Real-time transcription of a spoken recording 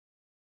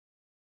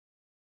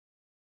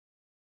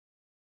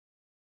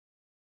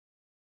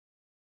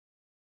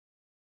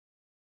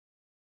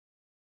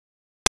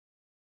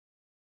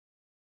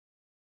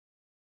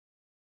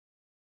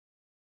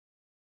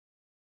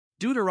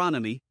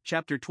Deuteronomy,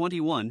 chapter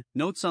 21,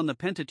 Notes on the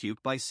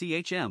Pentateuch by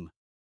C.H.M.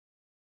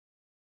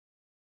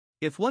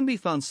 If one be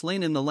found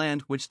slain in the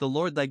land which the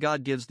Lord thy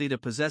God gives thee to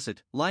possess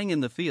it, lying in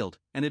the field,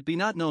 and it be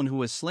not known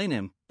who has slain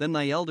him, then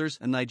thy elders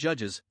and thy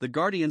judges, the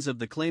guardians of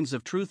the claims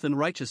of truth and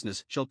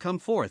righteousness, shall come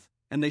forth,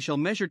 and they shall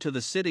measure to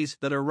the cities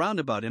that are round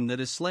about him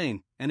that is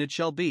slain, and it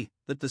shall be,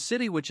 that the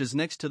city which is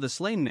next to the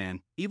slain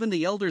man, even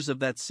the elders of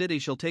that city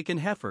shall take an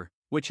heifer,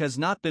 which has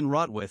not been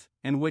wrought with,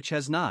 and which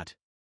has not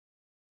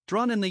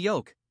drawn in the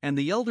yoke, and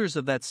the elders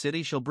of that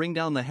city shall bring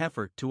down the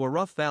heifer to a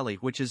rough valley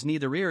which is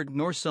neither eared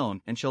nor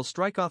sown, and shall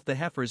strike off the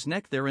heifer's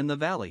neck there in the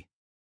valley.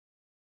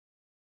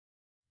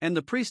 And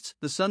the priests,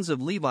 the sons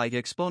of Levi,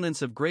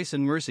 exponents of grace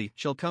and mercy,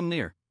 shall come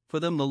near, for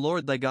them the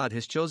Lord thy God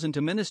has chosen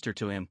to minister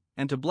to him,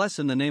 and to bless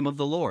in the name of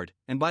the Lord,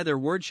 and by their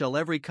word shall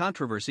every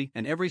controversy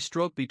and every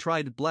stroke be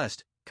tried,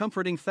 blessed,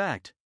 comforting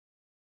fact.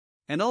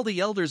 And all the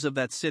elders of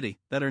that city,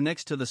 that are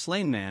next to the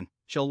slain man,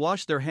 shall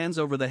wash their hands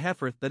over the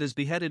heifer that is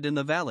beheaded in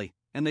the valley,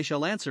 and they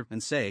shall answer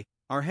and say,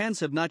 Our hands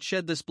have not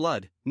shed this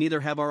blood,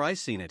 neither have our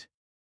eyes seen it.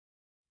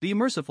 Be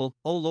merciful,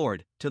 O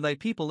Lord, to thy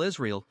people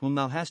Israel whom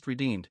thou hast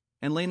redeemed,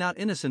 and lay not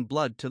innocent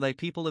blood to thy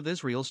people of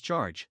Israel's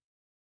charge.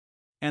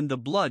 And the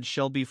blood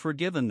shall be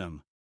forgiven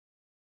them.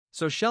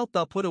 So shalt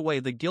thou put away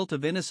the guilt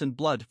of innocent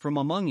blood from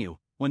among you,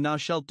 when thou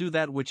shalt do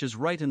that which is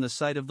right in the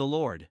sight of the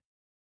Lord.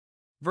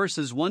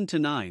 Verses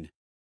 1-9.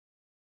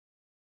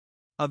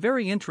 A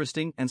very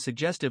interesting and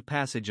suggestive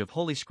passage of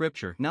Holy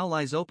Scripture now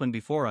lies open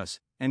before us,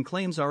 and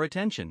claims our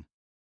attention.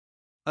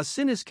 A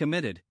sin is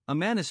committed, a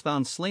man is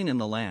found slain in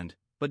the land,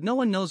 but no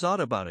one knows aught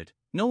about it,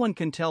 no one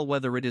can tell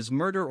whether it is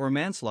murder or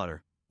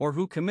manslaughter, or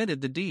who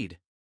committed the deed.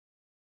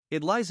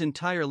 It lies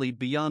entirely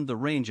beyond the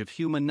range of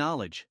human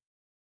knowledge.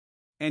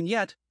 And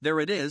yet, there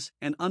it is,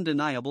 an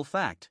undeniable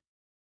fact.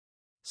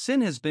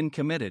 Sin has been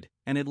committed,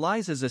 and it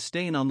lies as a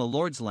stain on the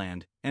Lord's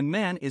land, and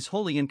man is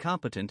wholly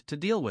incompetent to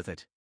deal with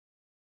it.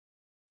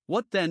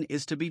 What then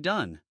is to be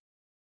done?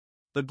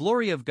 The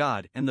glory of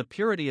God and the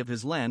purity of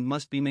his land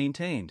must be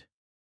maintained.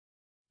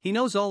 He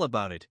knows all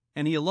about it,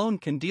 and he alone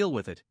can deal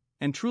with it,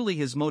 and truly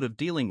his mode of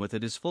dealing with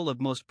it is full of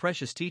most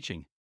precious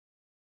teaching.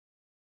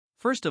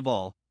 First of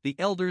all, the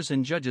elders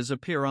and judges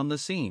appear on the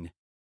scene.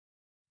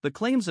 The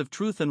claims of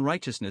truth and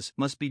righteousness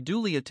must be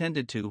duly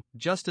attended to,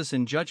 justice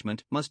and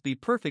judgment must be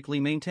perfectly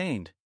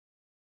maintained.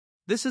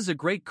 This is a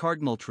great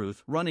cardinal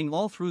truth running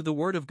all through the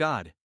Word of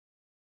God.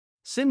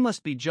 Sin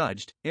must be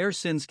judged, ere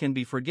sins can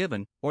be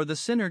forgiven, or the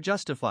sinner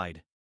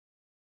justified.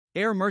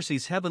 Ere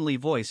mercy's heavenly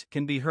voice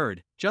can be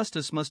heard,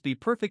 justice must be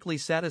perfectly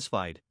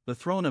satisfied, the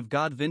throne of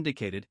God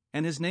vindicated,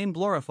 and his name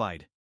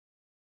glorified.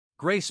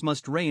 Grace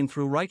must reign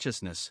through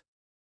righteousness.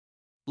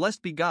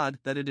 Blessed be God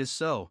that it is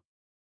so.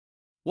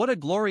 What a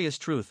glorious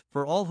truth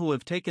for all who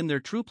have taken their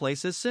true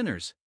place as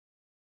sinners.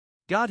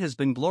 God has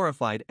been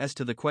glorified as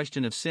to the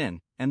question of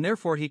sin, and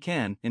therefore he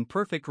can, in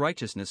perfect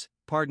righteousness,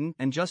 pardon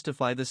and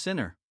justify the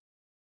sinner.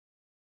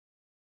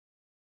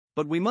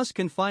 But we must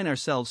confine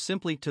ourselves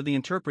simply to the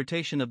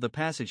interpretation of the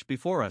passage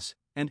before us,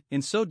 and,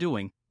 in so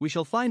doing, we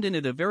shall find in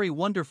it a very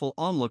wonderful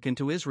onlook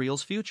into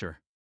Israel's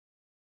future.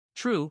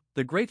 True,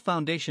 the great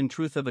foundation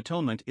truth of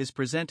atonement is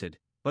presented,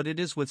 but it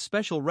is with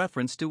special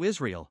reference to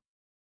Israel.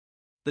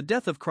 The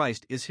death of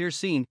Christ is here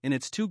seen in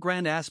its two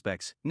grand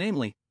aspects,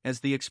 namely, as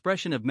the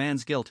expression of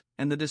man's guilt,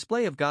 and the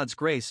display of God's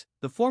grace.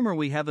 The former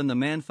we have in the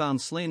man found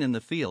slain in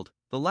the field,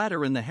 the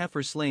latter in the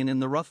heifer slain in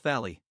the rough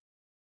valley.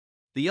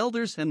 The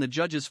elders and the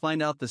judges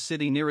find out the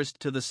city nearest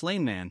to the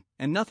slain man,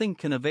 and nothing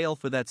can avail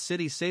for that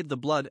city save the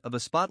blood of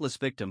a spotless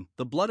victim,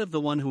 the blood of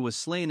the one who was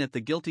slain at the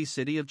guilty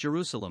city of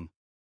Jerusalem.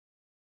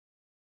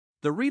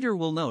 The reader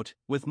will note,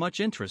 with much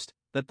interest,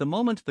 that the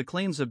moment the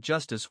claims of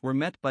justice were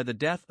met by the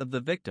death of the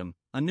victim,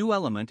 a new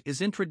element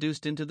is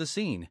introduced into the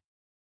scene.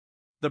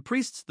 The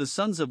priests, the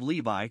sons of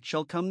Levi,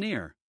 shall come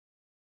near.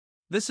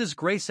 This is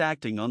grace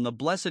acting on the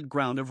blessed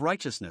ground of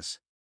righteousness.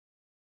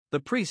 The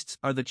priests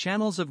are the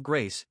channels of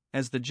grace,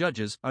 as the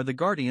judges are the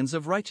guardians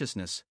of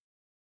righteousness.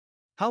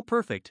 How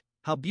perfect,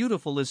 how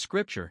beautiful is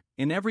Scripture,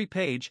 in every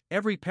page,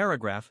 every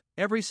paragraph,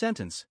 every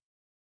sentence.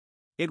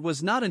 It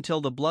was not until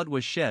the blood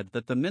was shed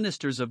that the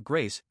ministers of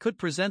grace could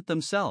present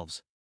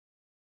themselves.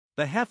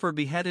 The heifer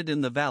beheaded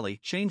in the valley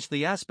changed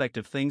the aspect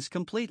of things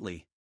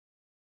completely.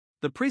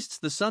 The priests,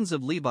 the sons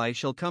of Levi,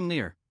 shall come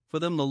near, for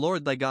them the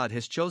Lord thy God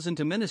has chosen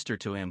to minister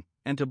to him,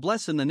 and to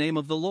bless in the name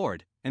of the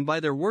Lord, and by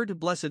their word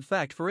blessed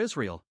fact for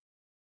Israel.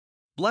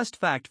 Blessed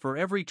fact for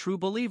every true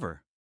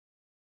believer.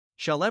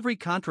 Shall every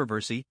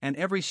controversy and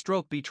every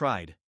stroke be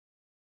tried.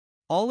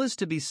 All is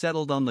to be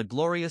settled on the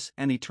glorious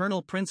and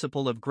eternal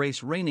principle of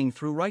grace reigning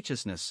through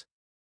righteousness.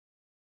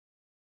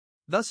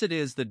 Thus it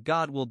is that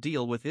God will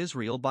deal with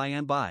Israel by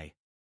and by.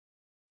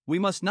 We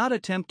must not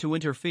attempt to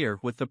interfere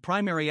with the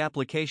primary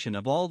application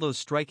of all those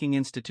striking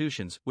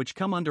institutions which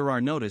come under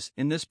our notice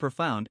in this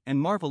profound and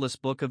marvelous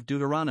book of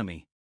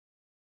Deuteronomy.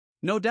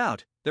 No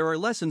doubt, there are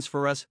lessons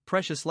for us,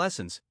 precious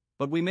lessons,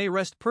 but we may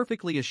rest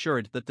perfectly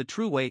assured that the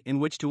true way in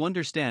which to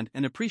understand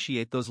and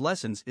appreciate those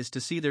lessons is to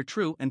see their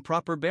true and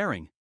proper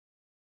bearing.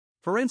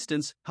 For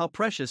instance, how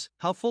precious,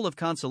 how full of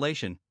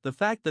consolation, the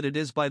fact that it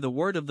is by the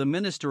word of the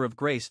minister of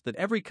grace that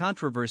every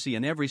controversy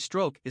and every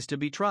stroke is to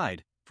be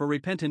tried, for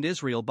repentant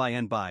Israel by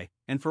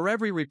and for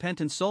every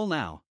repentant soul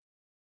now.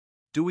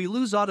 Do we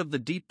lose aught of the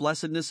deep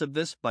blessedness of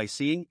this by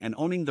seeing and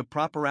owning the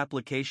proper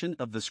application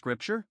of the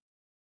Scripture?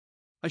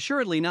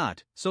 Assuredly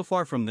not. So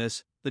far from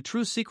this, the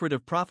true secret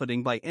of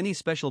profiting by any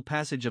special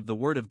passage of the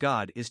Word of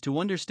God is to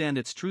understand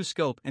its true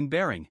scope and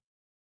bearing.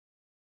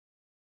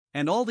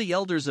 And all the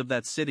elders of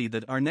that city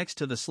that are next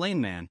to the slain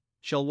man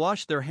shall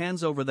wash their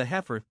hands over the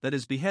heifer that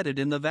is beheaded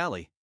in the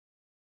valley.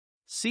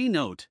 See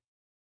note.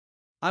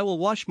 I will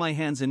wash my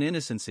hands in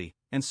innocency,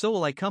 and so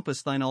will I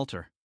compass thine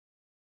altar.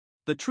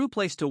 The true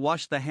place to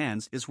wash the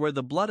hands is where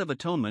the blood of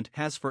atonement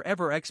has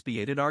forever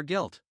expiated our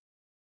guilt.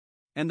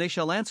 And they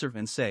shall answer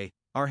and say,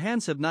 Our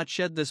hands have not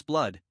shed this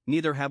blood,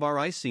 neither have our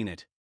eyes seen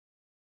it.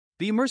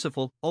 Be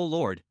merciful, O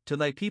Lord, to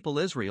thy people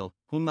Israel,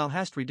 whom thou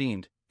hast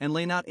redeemed, and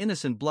lay not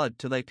innocent blood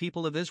to thy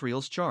people of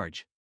Israel's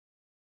charge.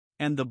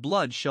 And the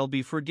blood shall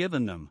be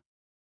forgiven them.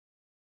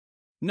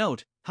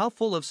 Note how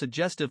full of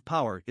suggestive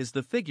power is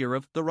the figure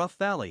of the rough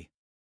valley.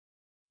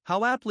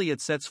 How aptly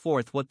it sets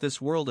forth what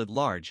this world at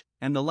large,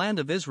 and the land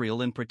of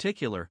Israel in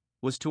particular,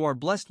 was to our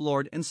blessed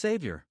Lord and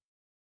Savior.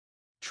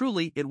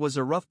 Truly it was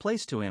a rough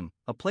place to him,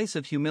 a place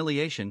of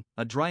humiliation,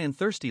 a dry and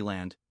thirsty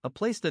land, a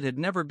place that had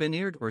never been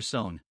eared or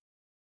sown.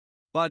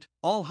 But,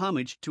 all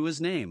homage to his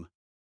name.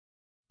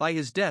 By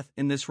his death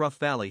in this rough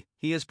valley,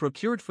 he has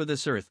procured for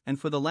this earth and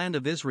for the land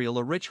of Israel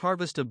a rich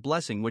harvest of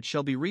blessing which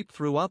shall be reaped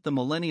throughout the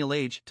millennial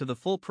age to the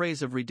full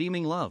praise of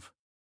redeeming love.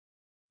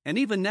 And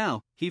even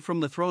now, he from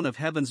the throne of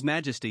heaven's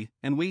majesty,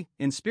 and we,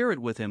 in spirit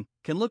with him,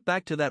 can look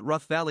back to that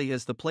rough valley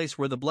as the place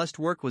where the blessed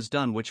work was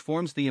done which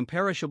forms the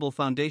imperishable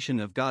foundation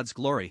of God's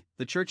glory,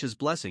 the church's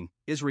blessing,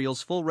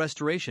 Israel's full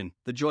restoration,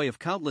 the joy of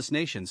countless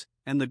nations,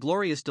 and the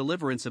glorious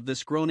deliverance of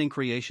this groaning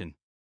creation.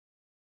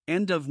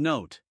 End of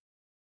note.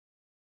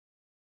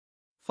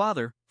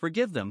 Father,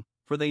 forgive them,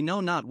 for they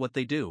know not what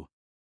they do.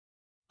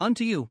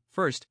 Unto you,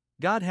 first,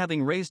 God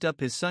having raised up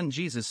his Son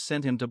Jesus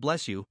sent him to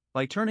bless you,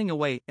 by turning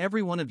away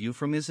every one of you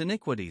from his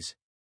iniquities.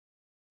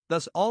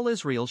 Thus all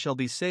Israel shall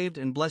be saved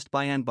and blessed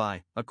by and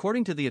by,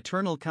 according to the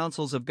eternal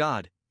counsels of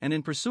God, and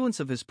in pursuance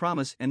of his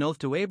promise and oath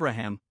to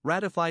Abraham,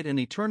 ratified and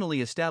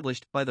eternally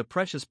established by the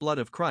precious blood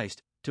of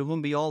Christ, to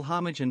whom be all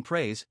homage and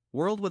praise,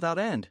 world without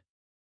end.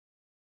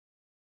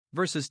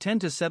 Verses 10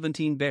 to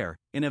 17 bear,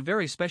 in a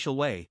very special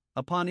way,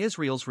 upon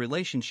Israel's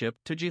relationship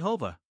to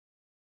Jehovah.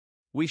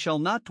 We shall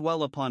not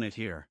dwell upon it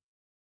here.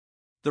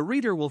 The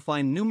reader will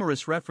find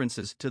numerous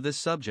references to this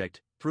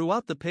subject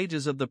throughout the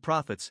pages of the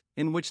prophets,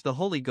 in which the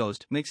Holy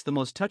Ghost makes the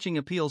most touching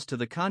appeals to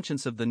the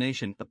conscience of the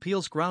nation,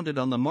 appeals grounded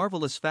on the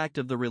marvelous fact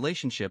of the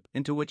relationship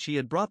into which he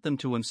had brought them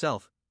to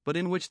himself, but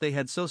in which they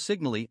had so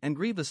signally and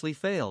grievously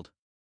failed.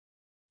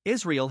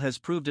 Israel has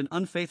proved an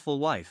unfaithful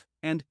wife,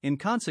 and, in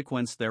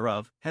consequence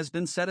thereof, has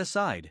been set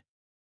aside.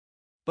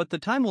 But the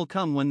time will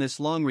come when this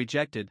long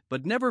rejected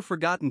but never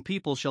forgotten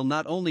people shall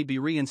not only be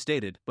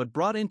reinstated but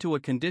brought into a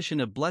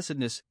condition of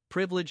blessedness,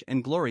 privilege,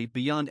 and glory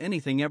beyond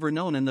anything ever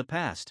known in the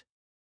past.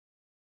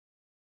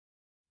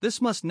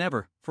 This must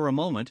never, for a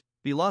moment,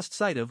 be lost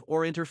sight of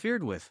or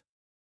interfered with.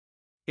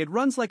 It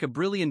runs like a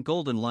brilliant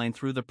golden line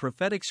through the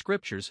prophetic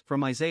scriptures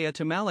from Isaiah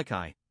to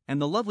Malachi,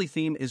 and the lovely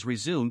theme is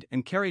resumed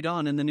and carried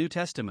on in the New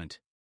Testament.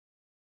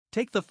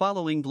 Take the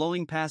following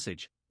glowing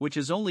passage, which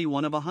is only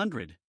one of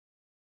 100.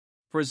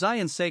 For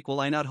Zion's sake will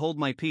I not hold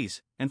my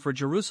peace, and for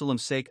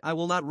Jerusalem's sake I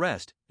will not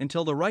rest,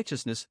 until the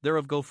righteousness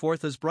thereof go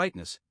forth as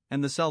brightness,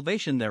 and the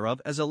salvation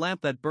thereof as a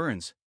lamp that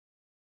burns.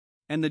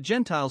 And the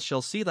Gentiles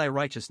shall see thy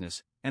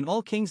righteousness, and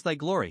all kings thy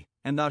glory,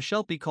 and thou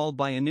shalt be called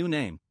by a new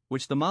name,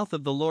 which the mouth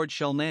of the Lord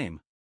shall name.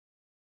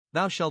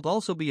 Thou shalt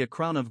also be a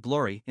crown of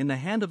glory in the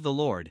hand of the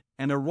Lord,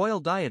 and a royal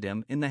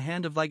diadem in the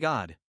hand of thy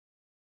God.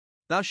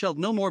 Thou shalt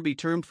no more be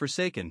termed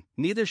forsaken,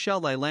 neither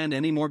shall thy land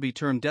any more be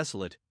termed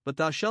desolate, but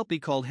thou shalt be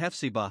called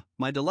Hephzibah,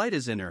 my delight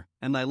is in her,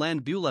 and thy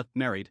land Beulah,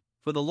 married,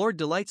 for the Lord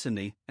delights in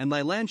thee, and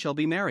thy land shall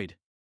be married.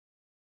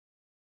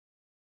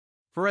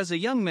 For as a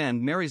young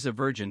man marries a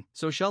virgin,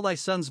 so shall thy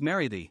sons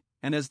marry thee,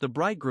 and as the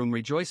bridegroom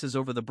rejoices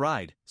over the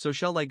bride, so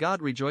shall thy God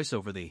rejoice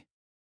over thee.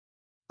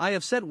 I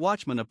have set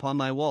watchmen upon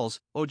thy walls,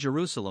 O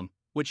Jerusalem,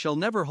 which shall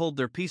never hold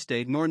their peace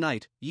day nor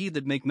night, ye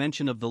that make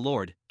mention of the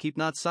Lord, keep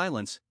not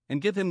silence,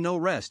 and give him no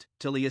rest,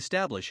 till he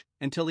establish,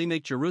 and till he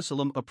make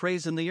Jerusalem a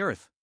praise in the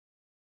earth.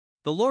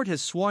 The Lord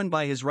has sworn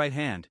by his right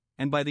hand,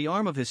 and by the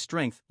arm of his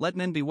strength, let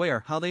men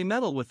beware how they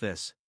meddle with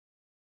this.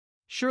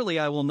 Surely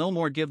I will no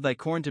more give thy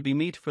corn to be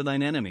meat for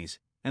thine enemies,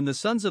 and the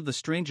sons of the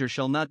stranger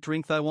shall not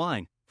drink thy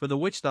wine, for the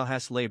which thou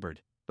hast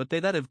labored, but they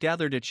that have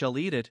gathered it shall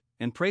eat it,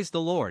 and praise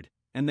the Lord,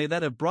 and they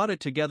that have brought it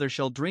together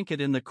shall drink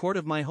it in the court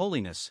of my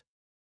holiness.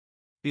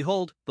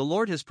 Behold, the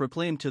Lord has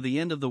proclaimed to the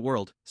end of the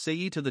world, say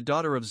ye to the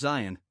daughter of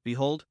Zion,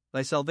 behold,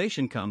 thy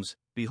salvation comes,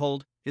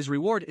 behold, his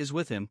reward is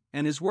with him,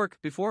 and his work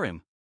before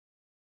him.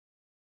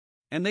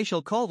 And they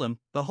shall call them,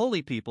 the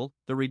holy people,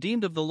 the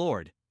redeemed of the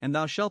Lord, and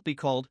thou shalt be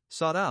called,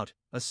 sought out,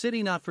 a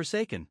city not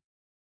forsaken.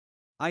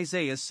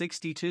 Isaiah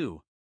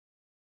 62.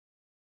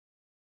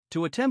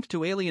 To attempt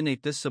to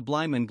alienate this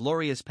sublime and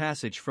glorious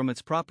passage from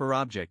its proper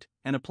object,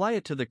 and apply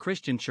it to the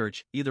Christian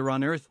church, either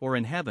on earth or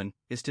in heaven,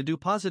 is to do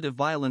positive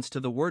violence to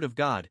the Word of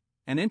God,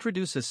 and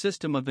introduce a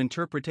system of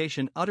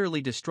interpretation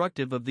utterly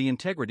destructive of the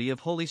integrity of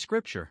Holy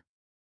Scripture.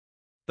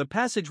 The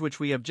passage which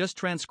we have just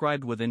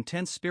transcribed with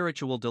intense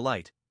spiritual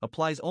delight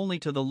applies only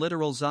to the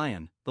literal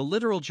Zion, the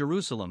literal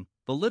Jerusalem,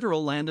 the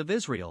literal land of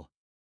Israel.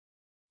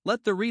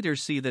 Let the reader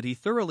see that he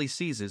thoroughly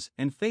seizes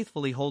and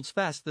faithfully holds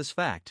fast this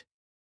fact.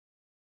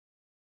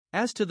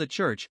 As to the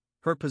church,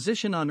 her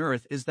position on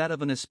earth is that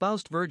of an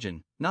espoused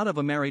virgin, not of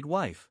a married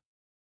wife.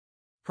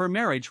 Her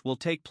marriage will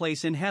take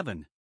place in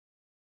heaven.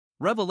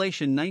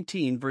 Revelation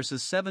 19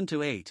 verses 7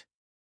 to 8.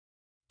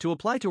 To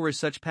apply to her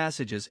such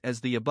passages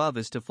as the above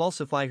is to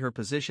falsify her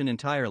position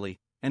entirely,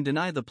 and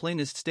deny the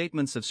plainest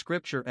statements of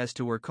Scripture as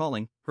to her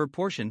calling, her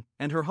portion,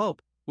 and her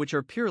hope, which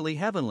are purely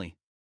heavenly.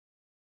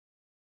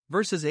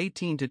 Verses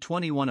 18 to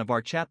 21 of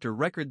our chapter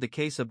record the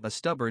case of a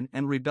stubborn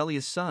and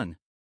rebellious son.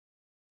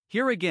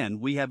 Here again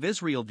we have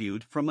Israel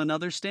viewed from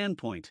another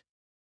standpoint.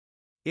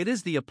 It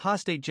is the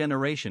apostate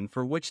generation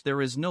for which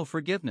there is no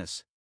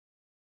forgiveness.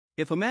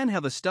 If a man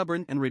have a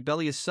stubborn and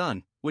rebellious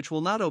son, which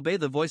will not obey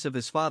the voice of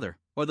his father,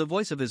 or the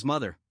voice of his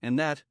mother, and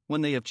that, when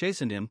they have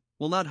chastened him,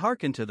 will not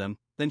hearken to them,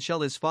 then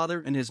shall his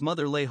father and his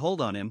mother lay hold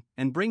on him,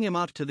 and bring him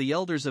out to the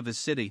elders of his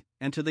city,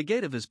 and to the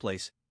gate of his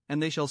place,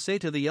 and they shall say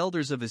to the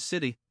elders of his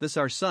city, This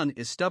our son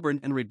is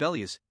stubborn and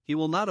rebellious, he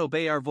will not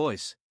obey our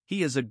voice,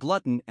 he is a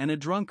glutton and a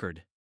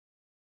drunkard.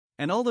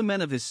 And all the men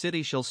of his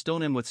city shall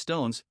stone him with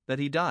stones, that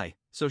he die,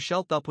 so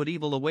shalt thou put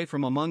evil away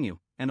from among you,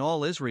 and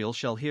all Israel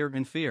shall hear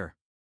and fear.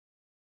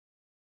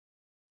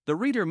 The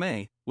reader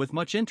may, with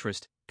much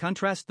interest,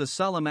 contrast the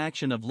solemn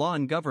action of law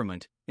and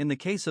government, in the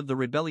case of the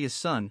rebellious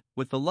son,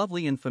 with the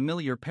lovely and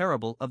familiar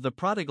parable of the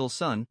prodigal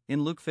son,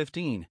 in Luke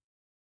 15.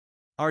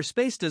 Our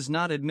space does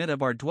not admit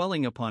of our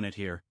dwelling upon it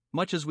here,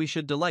 much as we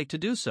should delight to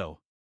do so.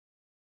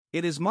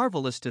 It is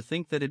marvelous to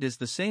think that it is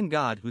the same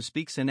God who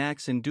speaks and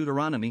acts in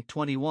Deuteronomy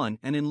 21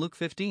 and in Luke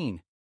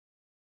 15.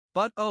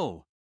 But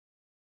oh!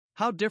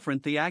 How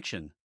different the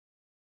action!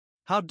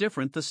 How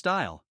different the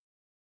style!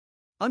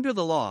 Under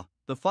the law,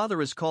 the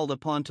father is called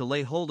upon to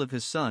lay hold of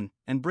his son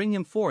and bring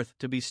him forth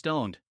to be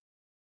stoned.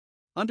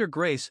 Under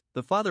grace,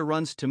 the father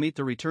runs to meet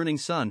the returning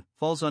son,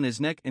 falls on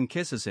his neck and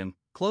kisses him,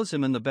 clothes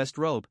him in the best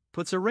robe,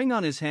 puts a ring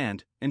on his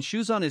hand, and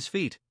shoes on his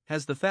feet,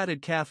 has the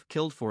fatted calf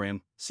killed for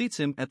him, seats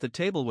him at the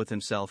table with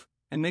himself,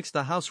 and makes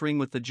the house ring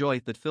with the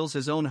joy that fills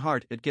his own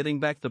heart at getting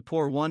back the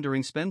poor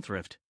wandering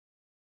spendthrift.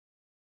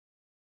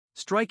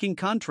 Striking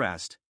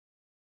contrast.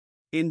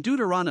 In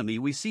Deuteronomy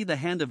we see the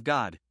hand of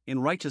God, in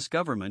righteous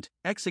government,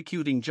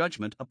 executing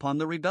judgment upon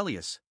the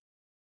rebellious.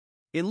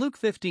 In Luke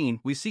 15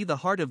 we see the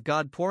heart of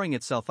God pouring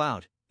itself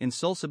out, in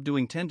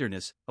soul-subduing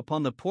tenderness,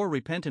 upon the poor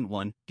repentant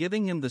one,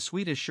 giving him the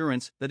sweet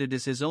assurance that it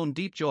is his own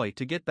deep joy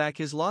to get back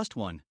his lost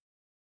one.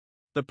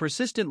 The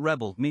persistent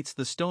rebel meets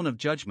the stone of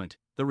judgment,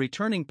 the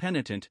returning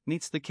penitent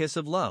meets the kiss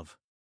of love.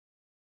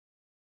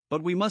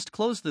 But we must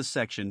close this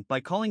section by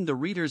calling the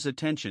reader's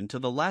attention to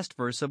the last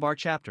verse of our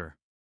chapter.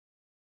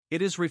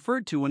 It is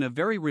referred to in a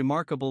very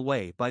remarkable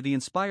way by the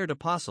inspired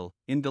apostle,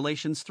 in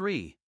Galatians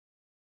 3.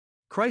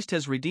 Christ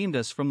has redeemed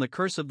us from the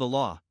curse of the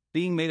law,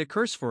 being made a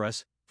curse for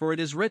us, for it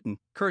is written,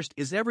 Cursed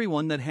is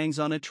everyone that hangs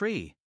on a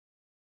tree.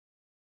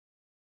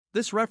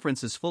 This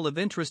reference is full of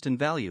interest and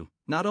value,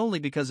 not only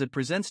because it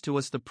presents to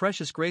us the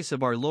precious grace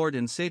of our Lord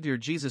and Savior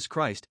Jesus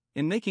Christ,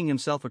 in making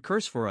himself a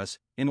curse for us,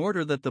 in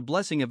order that the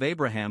blessing of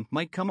Abraham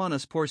might come on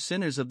us poor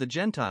sinners of the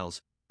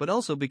Gentiles, but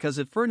also because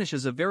it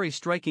furnishes a very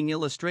striking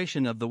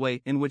illustration of the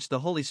way in which the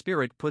Holy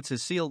Spirit puts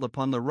his seal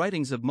upon the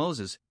writings of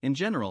Moses, in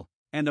general,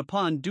 and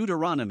upon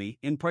Deuteronomy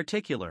in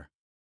particular.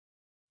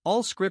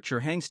 All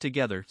Scripture hangs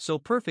together so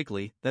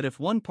perfectly that if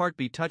one part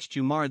be touched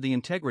you mar the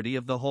integrity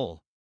of the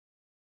whole.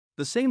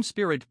 The same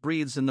Spirit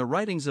breathes in the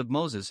writings of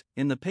Moses,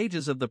 in the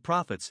pages of the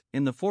prophets,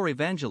 in the four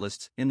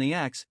evangelists, in the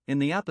Acts, in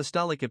the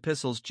apostolic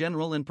epistles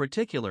general and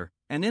particular,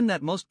 and in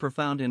that most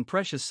profound and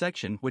precious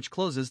section which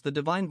closes the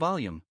divine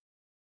volume.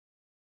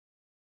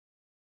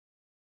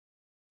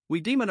 We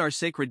deem it our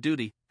sacred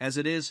duty, as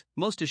it is,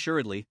 most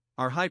assuredly,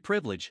 our high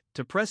privilege,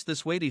 to press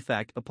this weighty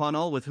fact upon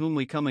all with whom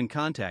we come in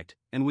contact,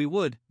 and we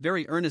would,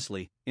 very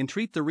earnestly,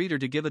 entreat the reader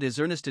to give it his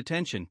earnest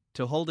attention,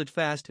 to hold it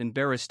fast and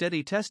bear a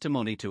steady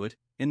testimony to it,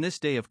 in this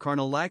day of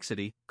carnal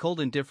laxity, cold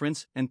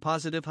indifference, and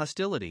positive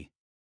hostility.